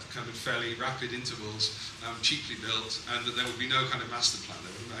at kind of fairly rapid intervals, cheaply built, and that there would be no kind of master plan.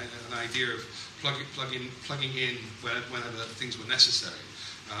 There would be an idea of plugging in whenever things were necessary,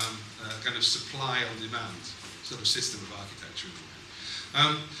 kind of supply on demand sort of system of architecture in a way.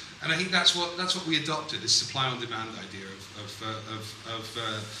 And I think that's what we adopted, this supply on demand idea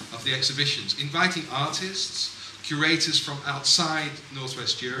of the exhibitions, inviting artists, curators from outside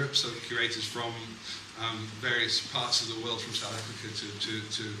Northwest Europe, so curators from various parts of the world, from South Africa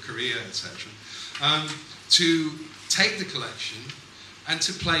to Korea, etc., to take the collection and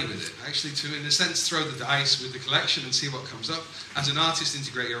to play with it, actually to, in a sense, throw the dice with the collection and see what comes up. As an artist,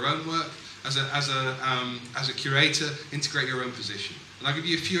 integrate your own work. As a curator, integrate your own position. And I'll give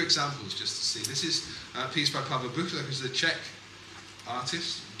you a few examples just to see. This is a piece by Pavel Buchler, who's a Czech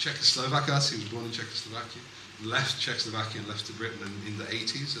artist, Czechoslovak artist. He was born in Czechoslovakia, left Czechoslovakia and left to Britain in the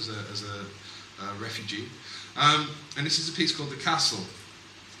 80s as a refugee. And this is a piece called The Castle,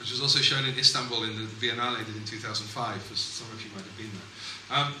 which was also shown in Istanbul in the Biennale in 2005, as some of you might have been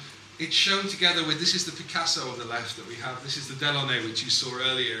there. It's shown together with, this is the Picasso on the left that we have, this is the Delaunay, which you saw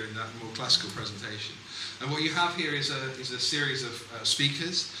earlier in that more classical presentation. And what you have here is a series of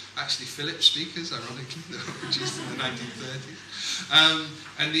speakers, actually Philips speakers, ironically, that were produced in the 1930s.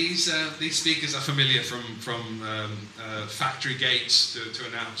 And these speakers are familiar from factory gates to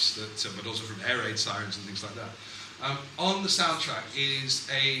announce that, but also from air raid sirens and things like that. On the soundtrack is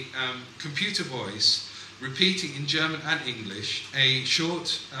a computer voice repeating in German and English a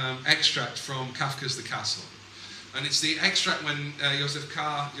short extract from Kafka's The Castle. And it's the extract when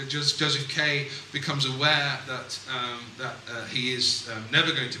Joseph K. becomes aware that he is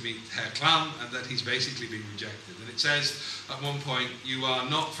never going to meet Herr Klamm and that he's basically been rejected. And it says at one point, you are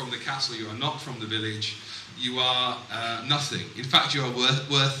not from the castle, you are not from the village, you are nothing. In fact, you are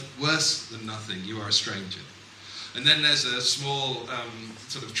worse than nothing, you are a stranger. And then there's a small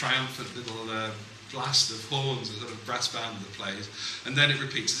sort of triumphant little blast of horns, a sort of brass band that plays, and then it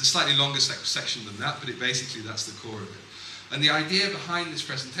repeats. It's a slightly longer section than that, but that's the core of it. And the idea behind this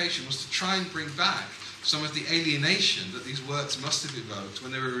presentation was to try and bring back some of the alienation that these works must have evoked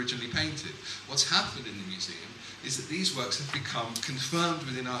when they were originally painted. What's happened in the museum is that these works have become confirmed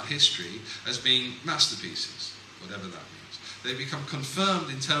within art history as being masterpieces, whatever that means. They become confirmed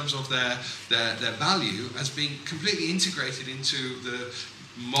in terms of their value as being completely integrated into the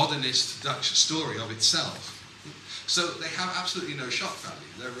modernist Dutch story of itself. So they have absolutely no shock value.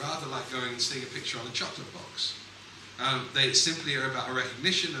 They're rather like going and seeing a picture on a chocolate box. They simply are about a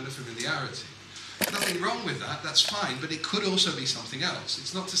recognition and a familiarity. Nothing wrong with that, that's fine, but it could also be something else.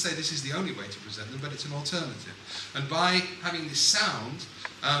 It's not to say this is the only way to present them, but it's an alternative. And by having this sound,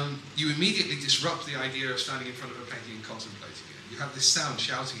 you immediately disrupt the idea of standing in front of a painting and contemplating it. You have this sound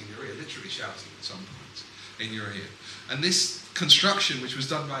shouting in your ear, literally shouting at some point in your ear. And this construction, which was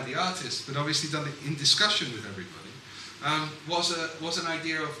done by the artist, but obviously done in discussion with everybody, was an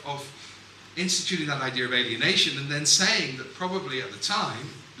idea of instituting that idea of alienation and then saying that probably at the time,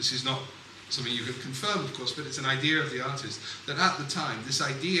 this is not something you can confirm, of course, but it's an idea of the artist, that at the time, this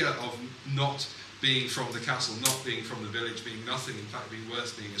idea of not being from the castle, not being from the village, being nothing, in fact being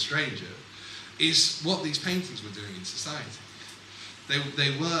worse, being a stranger, is what these paintings were doing in society.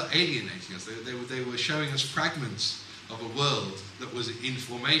 They were alienating us. They were showing us fragments of a world that was in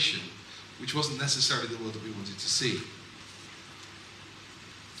formation, which wasn't necessarily the world that we wanted to see.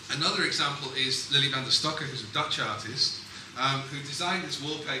 Another example is Lily van der Stocker, who's a Dutch artist, who designed this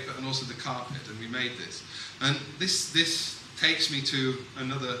wallpaper and also the carpet, and we made this. And this takes me to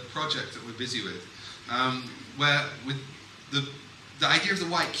another project that we're busy with, where with the idea of the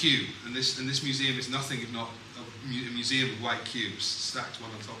white cube, and this museum is nothing if not a museum of white cubes stacked one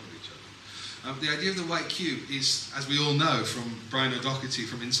on top of each other. The idea of the white cube is, as we all know from Brian O'Doherty,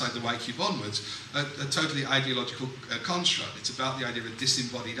 from Inside the White Cube onwards, a totally ideological construct. It's about the idea of a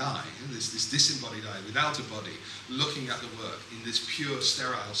disembodied eye, this disembodied eye without a body, looking at the work in this pure,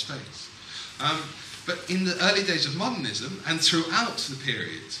 sterile space. But in the early days of modernism, and throughout the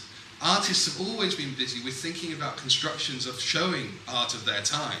period, artists have always been busy with thinking about constructions of showing art of their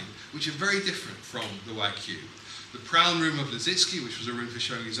time, which are very different from the White Cube. The Praun room of Liszewski, which was a room for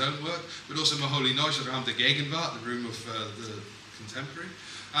showing his own work, but also Moholy Nagy, the Raum der Gegenwart, the room of the contemporary.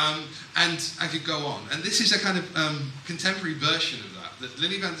 And I could go on. And this is a kind of contemporary version of that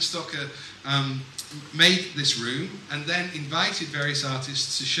Lili van der Stocke made this room and then invited various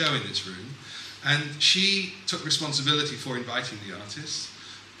artists to show in this room. And she took responsibility for inviting the artists,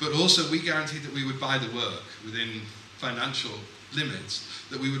 but also we guaranteed that we would buy the work within financial limits,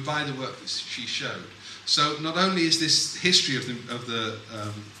 that we would buy the work that she showed. So not only is this history of the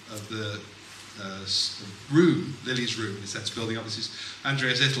room, Lili's room, in a sense, building up. This is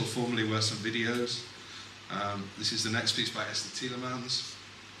Andrea Zittel, formerly worked some videos. This is the next piece by Esther Tielemans.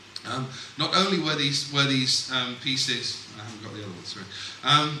 Not only were these pieces, I haven't got the other one, sorry.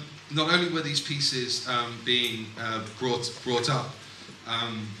 Not only were these pieces being brought up,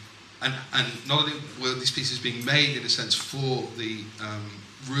 and not only were these pieces being made, in a sense, for the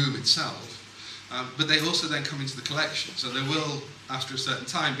room itself, but they also then come into the collection. So there will, after a certain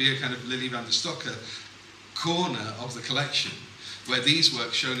time, be a kind of Lili van der Stocke corner of the collection, where these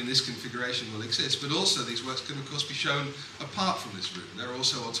works shown in this configuration will exist, but also these works can, of course, be shown apart from this room. They're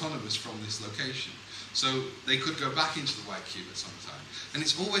also autonomous from this location. So they could go back into the White Cube at some time. And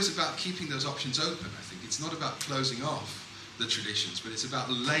it's always about keeping those options open, I think. It's not about closing off the traditions, but it's about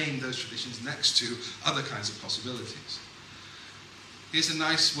laying those traditions next to other kinds of possibilities. Here's a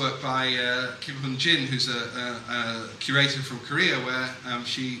nice work by Kim Hun Jin, who's a curator from Korea, where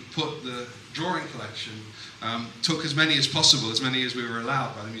she put the drawing collection, took as many as possible, as many as we were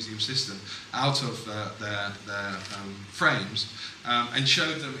allowed by the museum system, out of their frames, and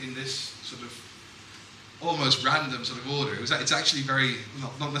showed them in this sort of almost random sort of order. It's actually very,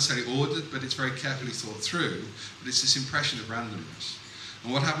 not necessarily ordered, but it's very carefully thought through, but it's this impression of randomness.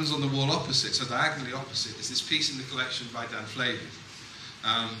 And what happens on the wall opposite, so diagonally opposite, is this piece in the collection by Dan Flavin.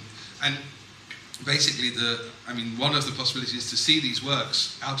 And basically, one of the possibilities is to see these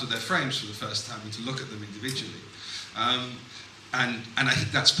works out of their frames for the first time and to look at them individually. And I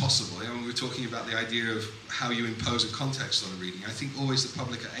think that's possible. When we're talking about the idea of how you impose a context on a reading, I think always the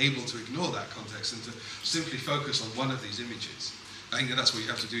public are able to ignore that context and to simply focus on one of these images. I think that's what you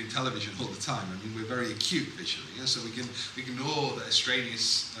have to do in television all the time. I mean, we're very acute visually, so we can ignore the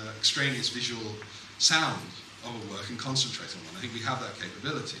extraneous visual sound of a work and concentrate on one. I think we have that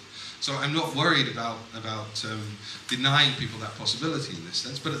capability. So I'm not worried about denying people that possibility in this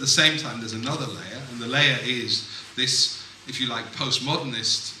sense, but at the same time there's another layer, and the layer is this, if you like,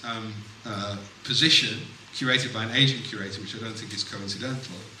 postmodernist position, curated by an Asian curator, which I don't think is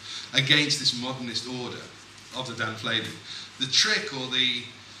coincidental, against this modernist order of the Dan Flavin. The trick, or the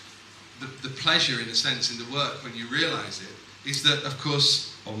pleasure, in a sense, in the work when you realise it, is that, of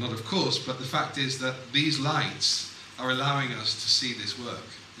course, or not of course, but the fact is that these lights are allowing us to see this work,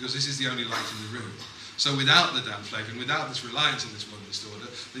 because this is the only light in the room. So without the Dan Flavin, without this reliance on this modernist order,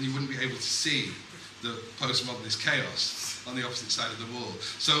 then you wouldn't be able to see the postmodernist chaos on the opposite side of the wall.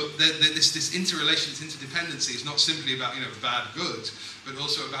 So this interrelation, this interdependency is not simply about bad, good, but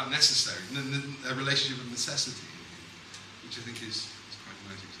also about necessary, a relationship of necessity, which I think is quite a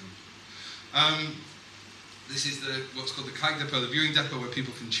nice example. This is what's called the Kijk Depot, the viewing depot, where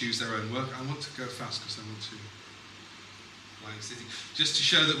people can choose their own work. I want to go fast because I want to fly the city. Just to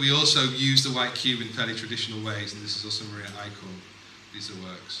show that we also use the White Cube in fairly traditional ways, and this is also Maria Eichhorn. These are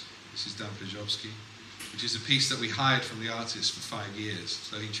works. This is Dan Plejovsky, which is a piece that we hired from the artist for 5 years.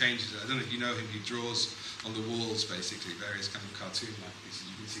 So he changes it. I don't know if you know him, he draws on the walls, basically, various kind of cartoon-like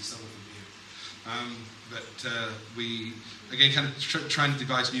pieces. You can see some of them here. We, again, kind of trying to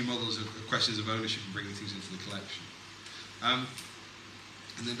devise new models of questions of ownership and bringing things into the collection. And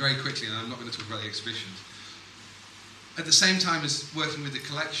then very quickly, and I'm not going to talk about the exhibitions, at the same time as working with the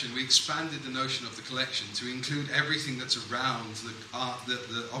collection, we expanded the notion of the collection to include everything that's around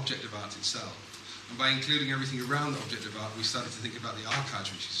the object of art itself. And by including everything around the object of art, we started to think about the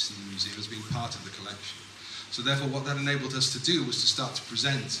archives, which is in the museum, as being part of the collection. So therefore, what that enabled us to do was to start to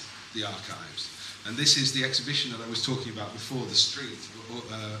present the archives. And this is the exhibition that I was talking about before, The Street,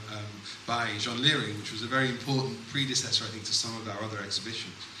 by John Leering, which was a very important predecessor, I think, to some of our other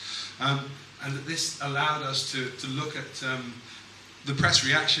exhibitions. And that this allowed us to look at the press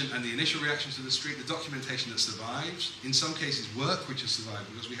reaction and the initial reaction to The Street, the documentation that survives, in some cases work which has survived,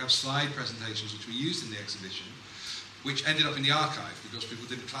 because we have slide presentations which we used in the exhibition, which ended up in the archive because people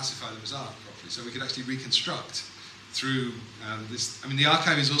didn't classify them as art properly. So we could actually reconstruct through this. I mean, the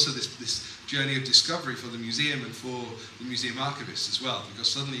archive is also this journey of discovery for the museum and for the museum archivists as well, because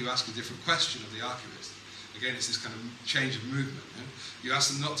suddenly you ask a different question of the archivist. Again, it's this kind of change of movement. Yeah? You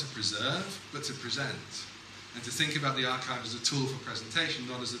ask them not to preserve, but to present, and to think about the archive as a tool for presentation,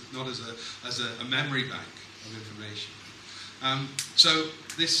 not as a memory bank of information. So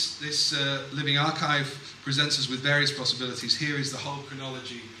this living archive presents us with various possibilities. Here is the whole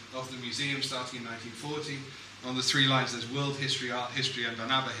chronology of the museum starting in 1940. On the 3 lines there's world history, art history and Van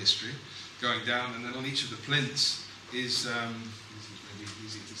Abbe history going down, and then on each of the plinths is, this is maybe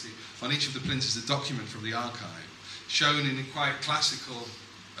easy to see, on each of the plinths is a document from the archive, shown in a quite classical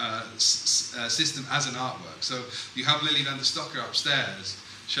system as an artwork. So you have Lily van der Stocker upstairs,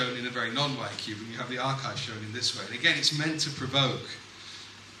 shown in a very non-white cube, and you have the archive shown in this way. And again, it's meant to provoke.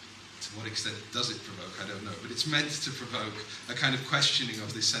 To what extent does it provoke, I don't know, but it's meant to provoke a kind of questioning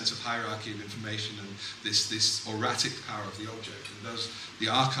of this sense of hierarchy of information and this auratic power of the object. And the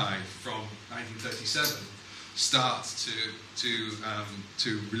archive from 1937 start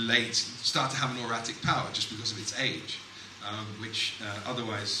to relate, start to have an auratic power just because of its age, which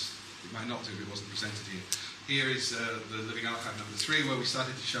otherwise it might not do if it wasn't presented here. Here is the Living Archive number 3, where we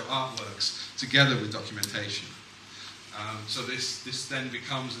started to show artworks together with documentation. So this then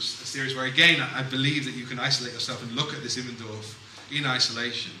becomes a series where, again, I believe that you can isolate yourself and look at this Immendorf in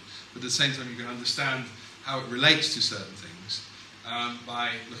isolation, but at the same time you can understand how it relates to certain things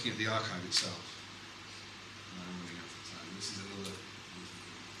by looking at the archive itself. I'm running out of time. This is another.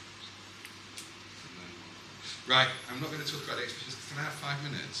 Right, I'm not going to talk about the exhibitions. Can I have 5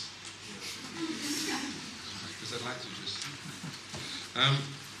 minutes? Because I'd like to just...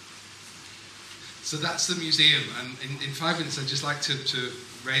 so that's the museum, and in 5 minutes I'd just like to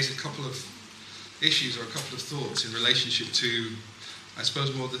raise a couple of issues or a couple of thoughts in relationship to, I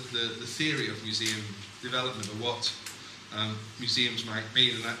suppose, more the theory of museum development, or what museums might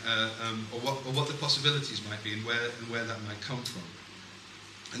be, and or what the possibilities might be, and where that might come from.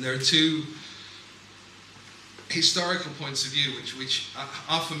 And there are 2 historical points of view which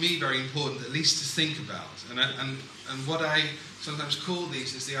are for me very important, at least to think about. And what I sometimes call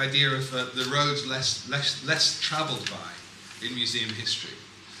these is the idea of the roads less travelled by in museum history.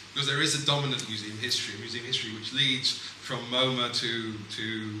 Because there is a dominant museum history which leads from MoMA to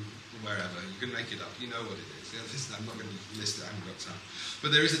wherever. You can make it up, you know what it is. Yeah, I'm not going to list it, I haven't got time.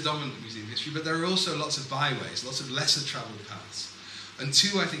 But there is a dominant museum history, but there are also lots of byways, lots of lesser travelled paths. And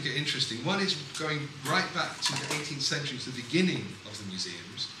 2, I think, are interesting. One is going right back to the 18th century, to the beginning of the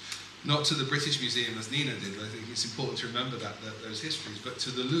museums, not to the British Museum as Nina did. I think it's important to remember those histories, but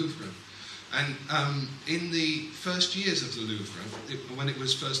to the Louvre. And in the first years of the Louvre, when it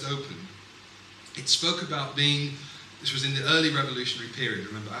was first opened, it spoke about being, this was in the early revolutionary period,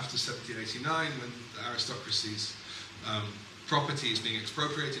 remember, after 1789, when the aristocracy's property is being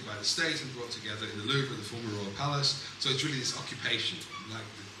expropriated by the state and brought together in the Louvre, the former royal palace. So it's really this occupation, like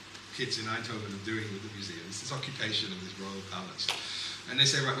the kids in Eindhoven are doing with the museum. It's this occupation of this royal palace. And they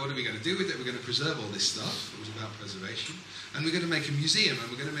say, right, what are we going to do with it? We're going to preserve all this stuff. It was about preservation. And we're going to make a museum.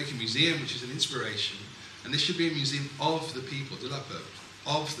 And we're going to make a museum which is an inspiration. And this should be a museum of the people, de la peuple,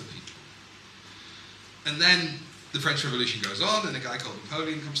 of the people. And then the French Revolution goes on, and a guy called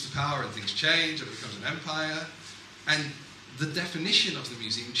Napoleon comes to power, and things change, and it becomes an empire. And the definition of the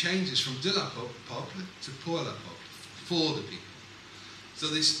museum changes from de la peuple to pour la peuple, for the people. So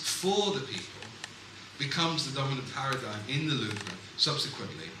this for the people becomes the dominant paradigm in the Louvre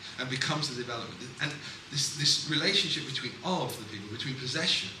subsequently, and becomes the development. And this relationship between of the people, between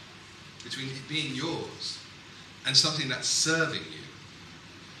possession, between it being yours, and something that's serving you,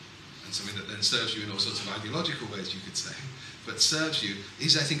 and something that then serves you in all sorts of ideological ways, you could say, but serves you,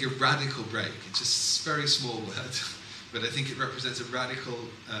 is, I think, a radical break. It's a very small word. But I think it represents a radical,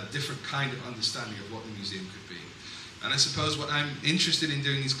 different kind of understanding of what the museum could be. And I suppose what I'm interested in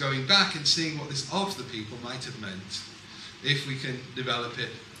doing is going back and seeing what this of the people might have meant if we can develop it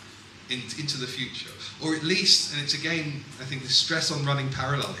into the future. Or at least, and it's again, I think the stress on running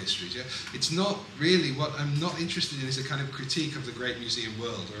parallel histories, yeah? It's not really, what I'm not interested in is a kind of critique of the great museum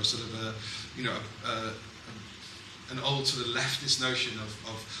world, or a sort of an old sort of leftist notion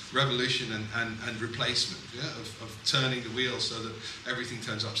of revolution and replacement, yeah? of turning the wheel so that everything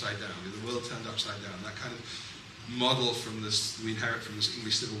turns upside down, the world turned upside down, that kind of model from this we inherit from this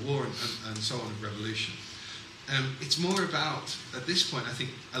English Civil War and so on, of revolution. It's more about, at this point, I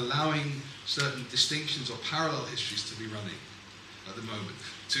think, allowing certain distinctions or parallel histories to be running at the moment.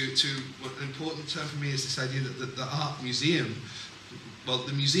 What an important term for me is this idea that the art museum, well,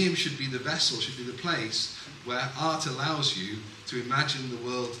 the museum should be the vessel, should be the place where art allows you to imagine the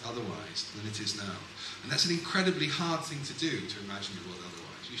world otherwise than it is now. And that's an incredibly hard thing to do, to imagine the world otherwise.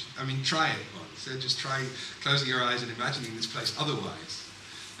 Try it once. So just try closing your eyes and imagining this place otherwise.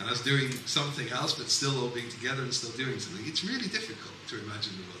 and us doing something else, but still all being together and still doing something. It's really difficult to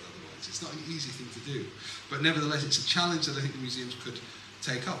imagine the world otherwise. It's not an easy thing to do. But nevertheless, it's a challenge that I think the museums could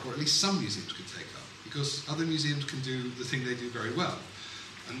take up, or at least some museums could take up, because other museums can do the thing they do very well.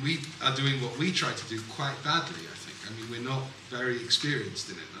 And we are doing what we try to do quite badly, I think. I mean, we're not very experienced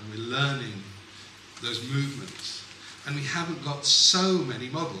in it, and we're learning those movements. And we haven't got so many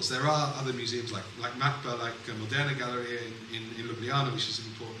models. There are other museums like MACBA, like Moderne Gallery in Ljubljana, which is an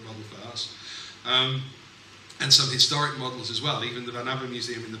important model for us. And some historic models as well, even the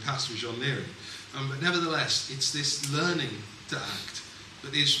Abbemuseum in the past with Jean Léry. But nevertheless, it's this learning to act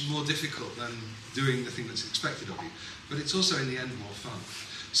that is more difficult than doing the thing that's expected of you. But it's also, in the end, more fun.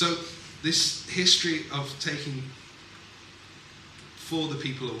 So this history of taking for the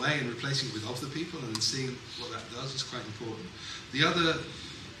people away and replacing it with of the people and then seeing what that does is quite important. The other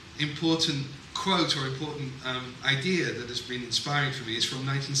important quote or important idea that has been inspiring for me is from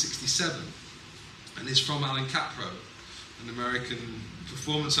 1967, and it's from Alan Capro, an American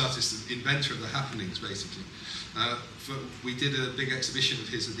performance artist, inventor of the happenings, basically. We did a big exhibition of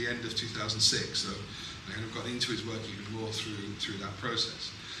his at the end of 2006, so I kind of got into his work even more through that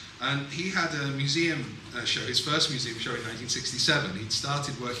process. And he had a museum show, his first museum show in 1967. He'd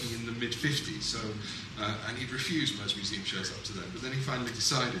started working in the mid-50s, so, and he'd refused most museum shows up to then, but then he finally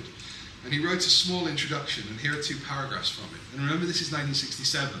decided. And he wrote a small introduction, and here are 2 paragraphs from it. And remember, this is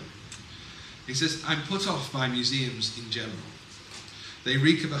 1967. He says, "I'm put off by museums in general. They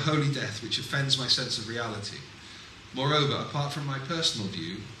reek of a holy death which offends my sense of reality. Moreover, apart from my personal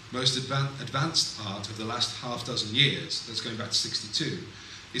view, most advanced art of the last half dozen years, that's going back to 62,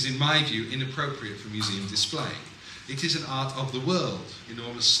 is in my view inappropriate for museum display. It is an art of the world,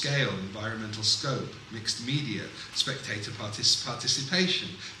 enormous scale, environmental scope, mixed media, spectator participation,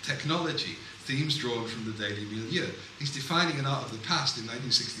 technology, themes drawn from the daily milieu." He's defining an art of the past in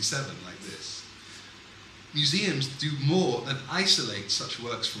 1967 like this. Museums do more than isolate such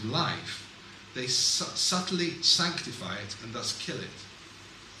works from life. They subtly sanctify it and thus kill it.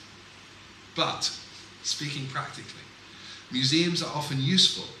 But, speaking practically, museums are often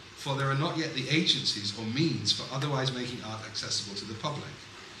useful, for there are not yet the agencies or means for otherwise making art accessible to the public.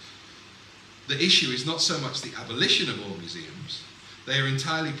 The issue is not so much the abolition of all museums. They are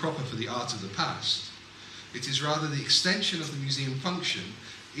entirely proper for the art of the past. It is rather the extension of the museum function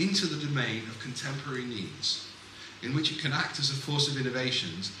into the domain of contemporary needs, in which it can act as a force of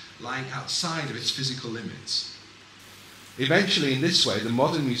innovations lying outside of its physical limits. Eventually, in this way, the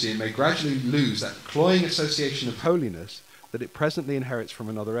modern museum may gradually lose that cloying association of holiness that it presently inherits from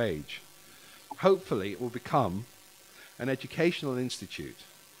another age. Hopefully, it will become an educational institute,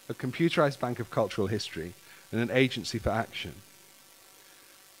 a computerized bank of cultural history, and an agency for action.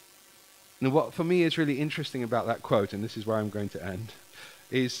 Now, what for me is really interesting about that quote, and this is where I'm going to end,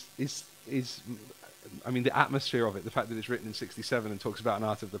 is I mean, the atmosphere of it, the fact that it's written in 67 and talks about an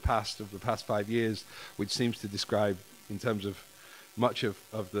art of the past 5 years, which seems to describe, in terms of much of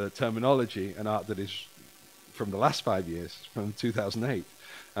the terminology, an art that is from the last 5 years, from 2008.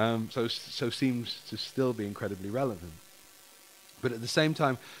 So seems to still be incredibly relevant. But at the same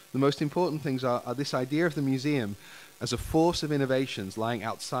time, the most important things are this idea of the museum as a force of innovations lying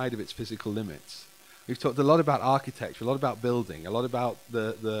outside of its physical limits. We've talked a lot about architecture, a lot about building, a lot about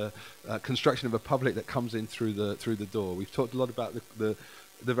the construction of a public that comes in through the door. We've talked a lot about the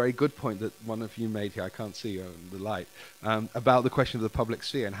very good point that one of you made here, I can't see the light, about the question of the public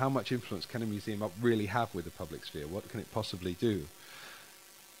sphere and how much influence can a museum really have with the public sphere? What can it possibly do?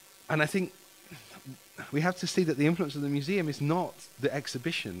 And I think we have to see that the influence of the museum is not the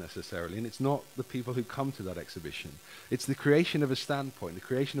exhibition necessarily, and it's not the people who come to that exhibition. It's the creation of a standpoint, the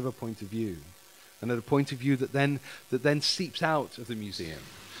creation of a point of view, and a point of view that then seeps out of the museum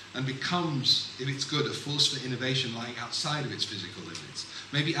and becomes, if it's good, a force for innovation lying outside of its physical limits,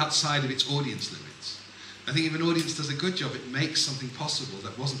 maybe outside of its audience limits. I think if an audience does a good job, it makes something possible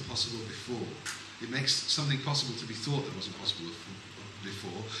that wasn't possible before. It makes something possible to be thought that wasn't possible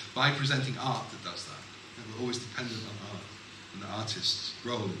before by presenting art that does that. And we're always dependent on art and the artist's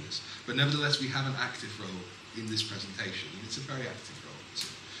role in this. But nevertheless, we have an active role in this presentation, and it's a very active role. It's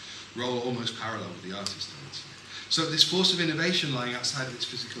a role almost parallel with the artist, I would say. So this force of innovation lying outside of its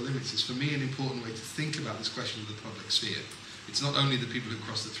physical limits is, for me, an important way to think about this question of the public sphere. It's not only the people who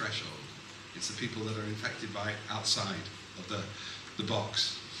cross the threshold, it's the people that are infected by outside of the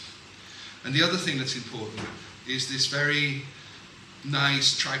box. And the other thing that's important is this very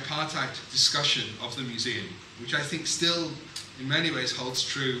nice tripartite discussion of the museum, which I think still, in many ways, holds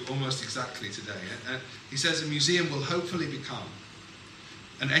true almost exactly today. And he says a museum will hopefully become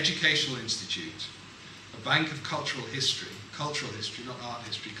an educational institute, a bank of cultural history, not art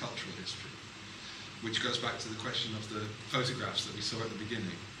history, cultural history, which goes back to the question of the photographs that we saw at the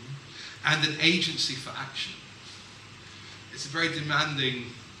beginning, and an agency for action. It's a very demanding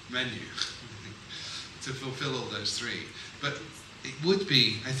menu to fulfill all those three. But it would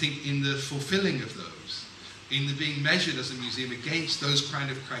be, I think, in the fulfilling of those, in the being measured as a museum against those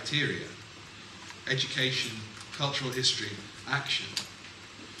kind of criteria, education, cultural history, action,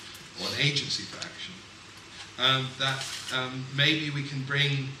 or an agency for action, that maybe we can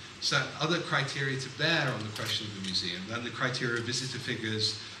bring certain other criteria to bear on the question of the museum than the criteria of visitor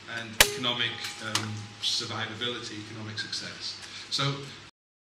figures and economic survivability, economic success. So